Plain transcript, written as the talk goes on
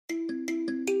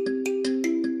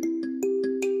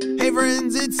Hey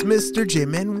friends, it's Mr.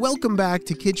 Jim, and welcome back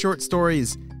to Kid Short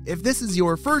Stories. If this is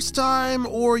your first time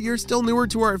or you're still newer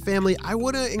to our family, I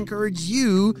want to encourage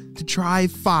you to try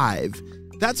 5.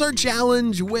 That's our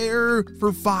challenge where,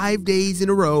 for 5 days in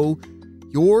a row,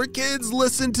 your kids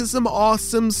listen to some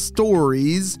awesome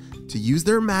stories to use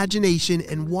their imagination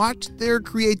and watch their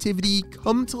creativity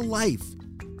come to life.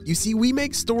 You see, we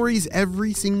make stories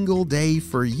every single day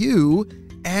for you,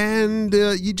 and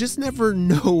you just never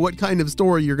know what kind of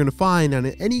story you're going to find on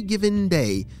any given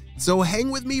day. So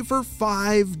hang with me for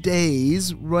 5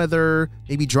 days, whether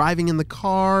maybe driving in the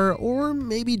car or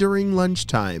maybe during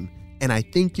lunchtime. And I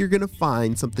think you're going to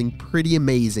find something pretty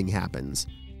amazing happens.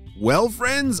 Well,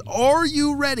 friends, are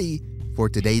you ready for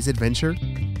today's adventure?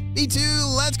 Me too,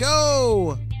 let's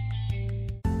go!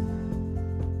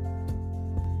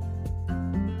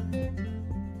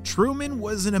 Truman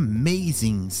was an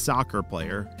amazing soccer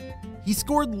player. He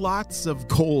scored lots of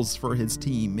goals for his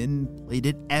team and played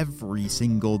it every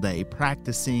single day,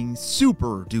 practicing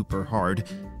super duper hard.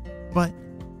 But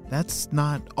that's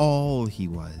not all he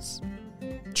was.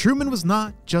 Truman was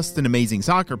not just an amazing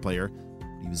soccer player,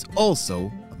 he was also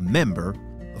a member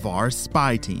of our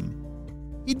spy team.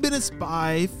 He'd been a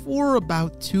spy for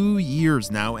about 2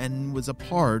 years now and was a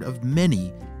part of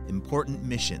many important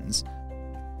missions.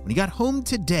 When he got home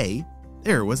today,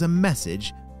 there was a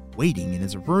message waiting in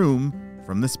his room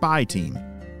from the spy team,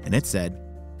 and it said,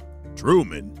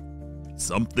 Truman,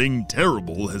 something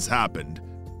terrible has happened.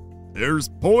 There's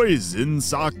poison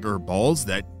soccer balls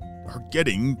that are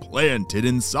getting planted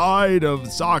inside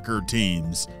of soccer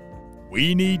teams.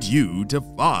 We need you to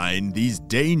find these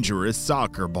dangerous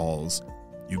soccer balls.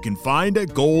 You can find a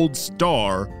gold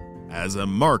star as a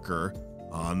marker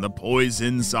on the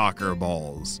poison soccer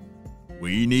balls.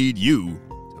 We need you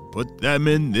to put them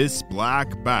in this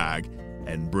black bag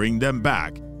and bring them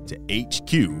back to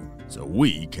HQ so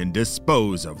we can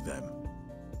dispose of them.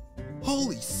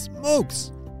 "Holy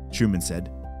smokes," Truman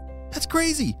said. "That's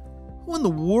crazy. Who in the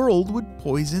world would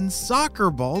poison soccer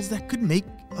balls that could make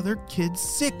other kids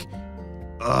sick?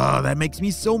 That makes me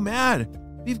so mad.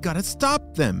 We've got to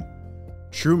stop them."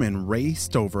 Truman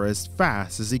raced over as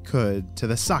fast as he could to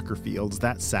the soccer fields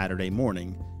that Saturday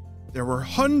morning. There were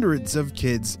hundreds of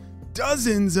kids,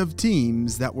 dozens of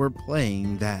teams that were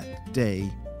playing that day.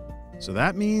 So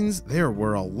that means there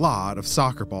were a lot of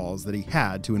soccer balls that he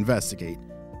had to investigate.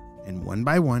 And one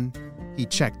by one, he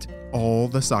checked all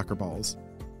the soccer balls.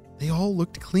 They all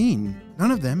looked clean.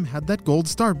 None of them had that gold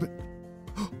star, but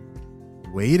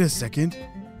wait a second.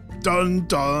 Dun,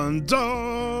 dun,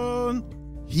 dun!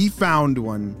 He found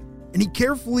one, and he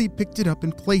carefully picked it up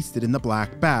and placed it in the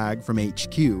black bag from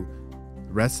HQ.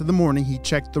 The rest of the morning, he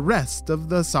checked the rest of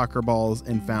the soccer balls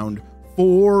and found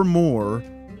 4 more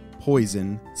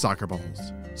poison soccer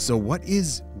balls. So what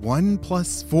is 1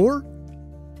 plus 4?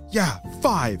 Yeah,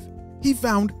 5. He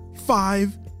found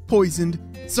 5 poisoned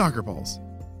soccer balls.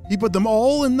 He put them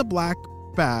all in the black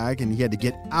bag, and he had to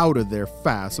get out of there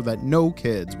fast so that no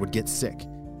kids would get sick.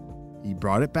 He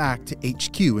brought it back to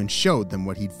HQ and showed them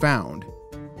what he'd found.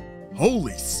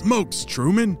 Holy smokes,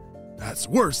 Truman! That's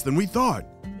worse than we thought.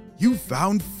 You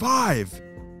found 5.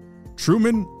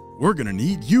 Truman, we're gonna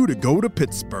need you to go to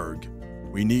Pittsburgh.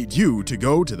 We need you to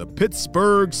go to the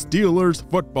Pittsburgh Steelers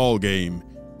football game.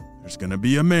 There's gonna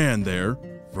be a man there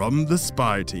from the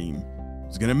spy team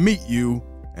who's gonna meet you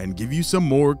and give you some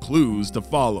more clues to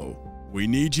follow. We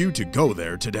need you to go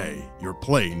there today. Your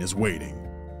plane is waiting.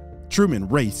 Truman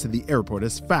raced to the airport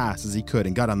as fast as he could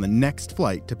and got on the next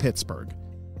flight to Pittsburgh.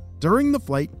 During the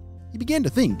flight, he began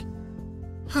to think,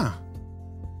 I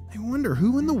wonder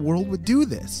who in the world would do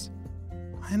this?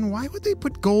 And why would they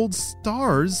put gold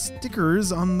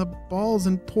stickers on the balls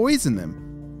and poison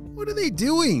them? What are they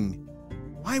doing?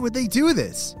 Why would they do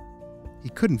this? He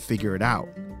couldn't figure it out.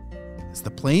 As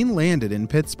the plane landed in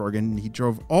Pittsburgh and he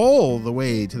drove all the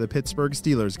way to the Pittsburgh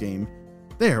Steelers game,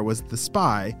 there was the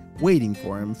spy waiting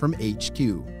for him from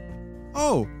HQ.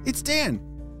 "Oh, it's Dan.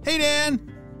 Hey, Dan,"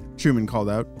 Truman called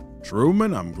out.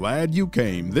 Truman, I'm glad you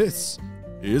came. This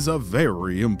is a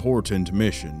very important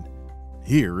mission.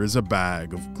 Here is a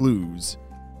bag of clues.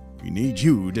 We need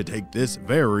you to take this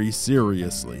very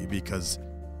seriously because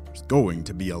there's going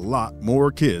to be a lot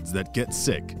more kids that get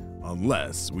sick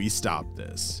unless we stop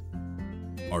this.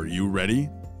 Are you ready?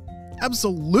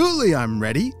 "Absolutely, I'm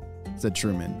ready," said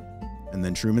Truman. And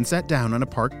then Truman sat down on a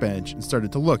park bench and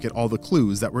started to look at all the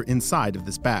clues that were inside of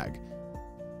this bag.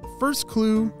 The first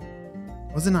clue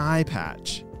was an eye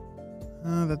patch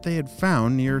that they had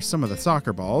found near some of the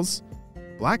soccer balls.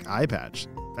 Black eye patch.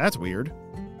 That's weird.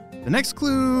 The next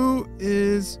clue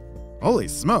is, holy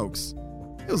smokes,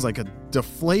 It was like a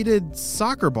deflated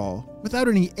soccer ball without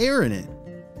any air in it.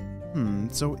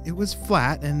 So it was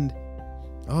flat and,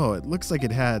 it looks like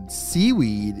it had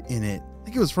seaweed in it.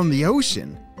 Like it was from the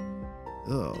ocean.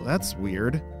 Oh, that's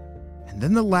weird. And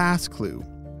then the last clue.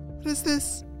 What is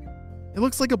this? It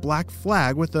looks like a black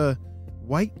flag with a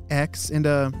white X and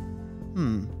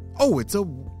it's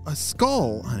a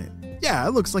skull on it. Yeah,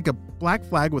 it looks like a black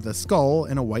flag with a skull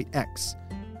and a white X.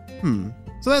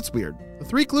 So that's weird. The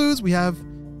 3 clues, we have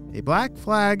a black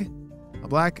flag, a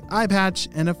black eye patch,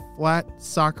 and a flat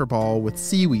soccer ball with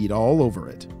seaweed all over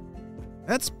it.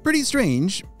 That's pretty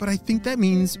strange, but I think that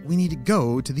means we need to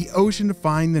go to the ocean to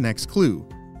find the next clue.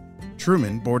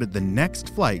 Truman boarded the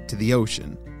next flight to the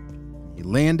ocean. He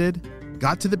landed,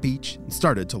 got to the beach, and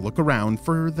started to look around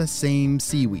for the same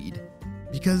seaweed.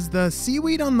 Because the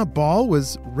seaweed on the ball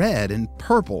was red and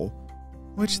purple,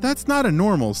 which that's not a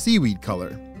normal seaweed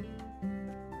color.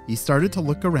 He started to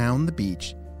look around the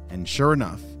beach, and sure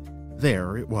enough,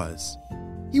 there it was.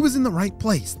 He was in the right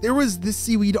place. There was this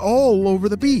seaweed all over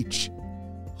the beach.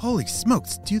 Holy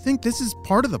smokes, do you think this is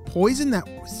part of the poison that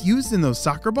was used in those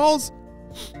soccer balls?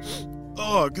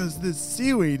 Because this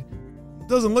seaweed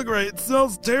doesn't look right. It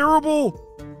smells terrible,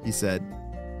 he said.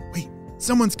 Wait,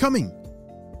 someone's coming.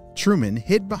 Truman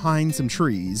hid behind some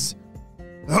trees.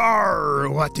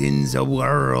 What in the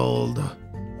world?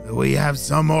 We have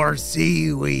some more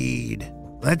seaweed.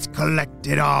 Let's collect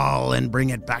it all and bring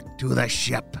it back to the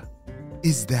ship.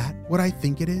 Is that what I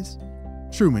think it is?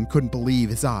 Truman couldn't believe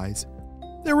his eyes.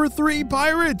 There were 3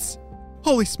 pirates!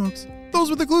 Holy smokes, those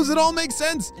were the clues that all make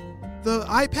sense! The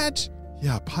eye patch?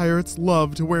 Yeah, pirates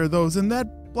love to wear those. And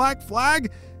that black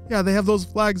flag? Yeah, they have those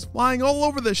flags flying all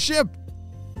over the ship.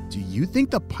 Do you think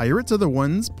the pirates are the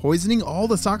ones poisoning all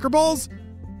the soccer balls?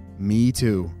 Me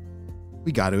too.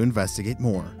 We got to investigate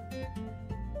more.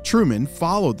 Truman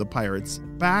followed the pirates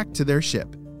back to their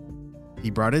ship. He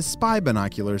brought his spy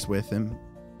binoculars with him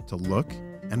to look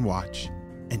and watch.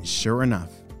 And sure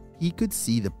enough, he could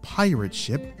see the pirate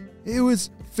ship. It was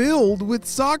filled with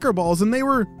soccer balls and they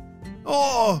were,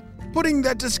 putting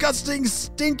that disgusting,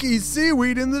 stinky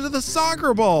seaweed into the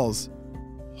soccer balls.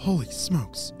 Holy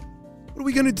smokes. What are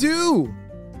we gonna do?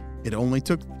 It only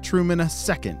took Truman a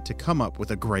second to come up with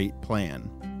a great plan.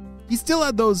 He still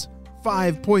had those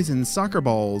 5 poisoned soccer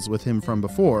balls with him from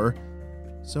before.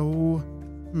 So,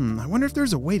 I wonder if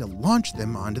there's a way to launch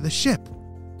them onto the ship.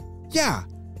 Yeah,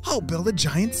 I'll build a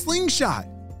giant slingshot.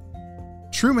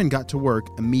 Truman got to work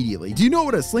immediately. Do you know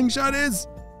what a slingshot is?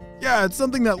 Yeah, it's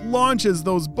something that launches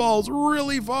those balls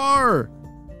really far.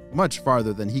 Much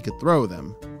farther than he could throw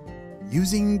them.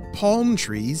 Using palm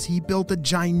trees, he built a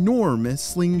ginormous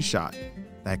slingshot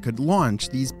that could launch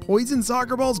these poison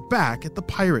soccer balls back at the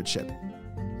pirate ship.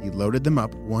 He loaded them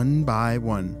up one by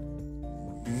one.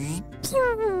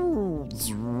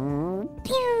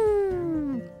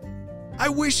 I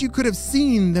wish you could have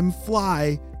seen them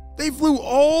fly. They flew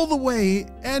all the way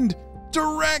and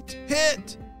direct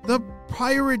hit the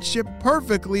pirate ship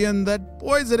perfectly, and that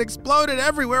poison exploded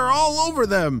everywhere all over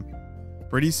them.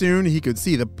 Pretty soon, he could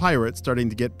see the pirates starting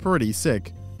to get pretty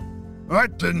sick.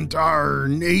 What in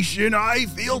tarnation? I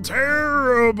feel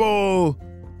terrible.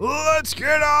 Let's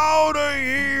get out of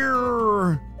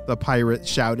here, the pirates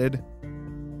shouted.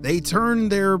 They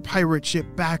turned their pirate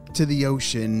ship back to the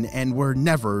ocean and were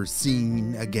never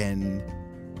seen again.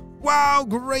 Wow,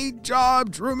 great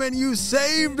job, Truman. You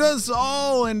saved us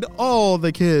all and all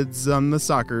the kids on the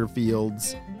soccer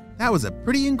fields. That was a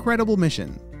pretty incredible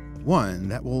mission. One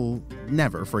that we'll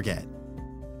never forget.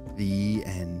 The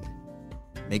end.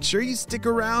 Make sure you stick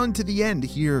around to the end to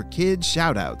hear kids'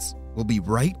 shoutouts. We'll be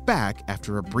right back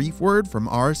after a brief word from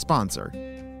our sponsor.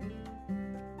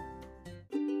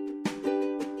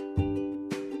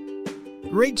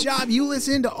 Great job, you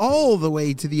listened all the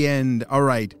way to the end. All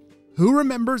right, who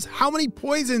remembers how many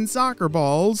poison soccer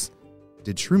balls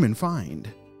did Truman find?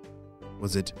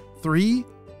 Was it 3,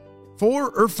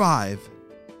 4, or 5?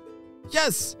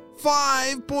 Yes,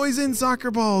 5 poison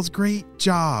soccer balls. Great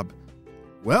job.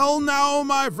 Well, now,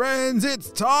 my friends,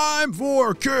 it's time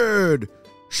for Kid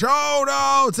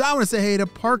Shoutouts. I want to say hey to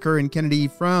Parker and Kennedy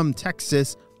from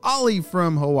Texas, Ollie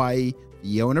from Hawaii,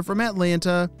 Fiona from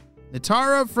Atlanta,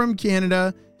 Natara from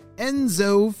Canada,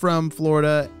 Enzo from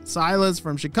Florida, Silas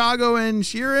from Chicago, and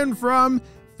Sheeran from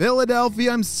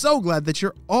Philadelphia. I'm so glad that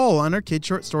you're all on our Kid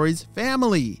Short Stories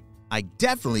family. I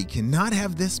definitely cannot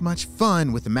have this much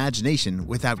fun with imagination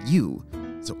without you.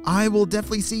 So I will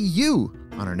definitely see you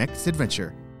on our next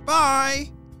adventure.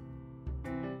 Bye!